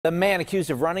The man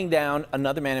accused of running down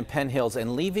another man in Penn Hills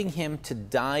and leaving him to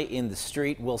die in the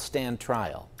street will stand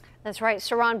trial. That's right.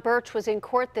 Surron Burch was in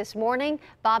court this morning.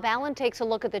 Bob Allen takes a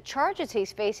look at the charges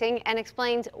he's facing and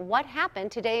explains what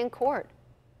happened today in court.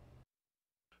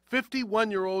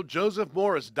 51-year-old Joseph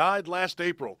Morris died last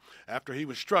April after he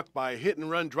was struck by a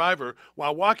hit-and-run driver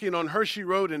while walking on Hershey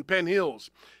Road in Penn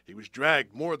Hills. He was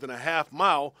dragged more than a half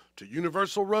mile to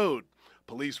Universal Road.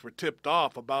 Police were tipped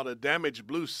off about a damaged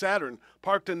blue Saturn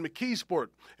parked in McKeesport,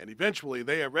 and eventually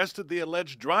they arrested the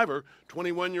alleged driver,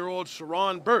 21-year-old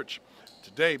Surron Burch.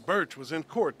 Today, Burch was in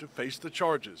court to face the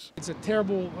charges. It's a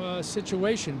terrible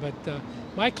situation, but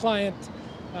my client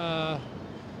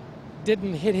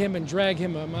didn't hit him and drag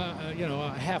him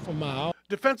a half a mile.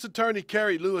 Defense attorney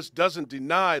Kerry Lewis doesn't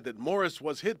deny that Morris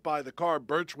was hit by the car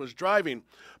Burch was driving,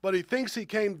 but he thinks he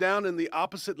came down in the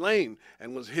opposite lane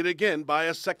and was hit again by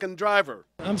a second driver.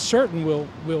 I'm certain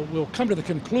we'll come to the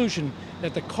conclusion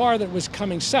that the car that was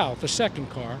coming south, the second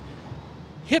car,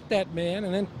 hit that man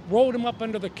and then rolled him up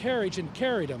under the carriage and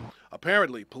carried him.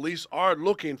 Apparently, police are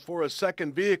looking for a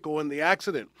second vehicle in the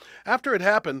accident. After it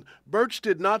happened, Burch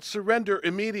did not surrender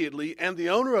immediately, and the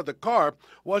owner of the car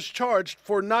was charged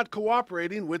for not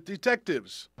cooperating with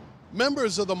detectives.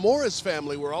 Members of the Morris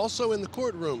family were also in the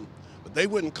courtroom, but they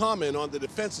wouldn't comment on the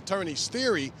defense attorney's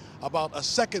theory about a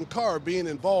second car being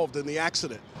involved in the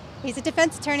accident. He's a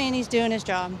defense attorney and he's doing his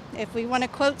job. If we want to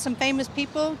quote some famous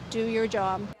people, do your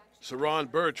job. Surron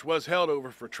Burch was held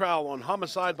over for trial on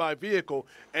homicide by vehicle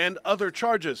and other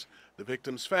charges. The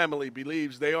victim's family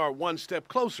believes they are one step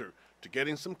closer to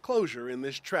getting some closure in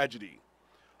this tragedy.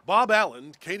 Bob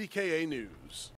Allen, KDKA News.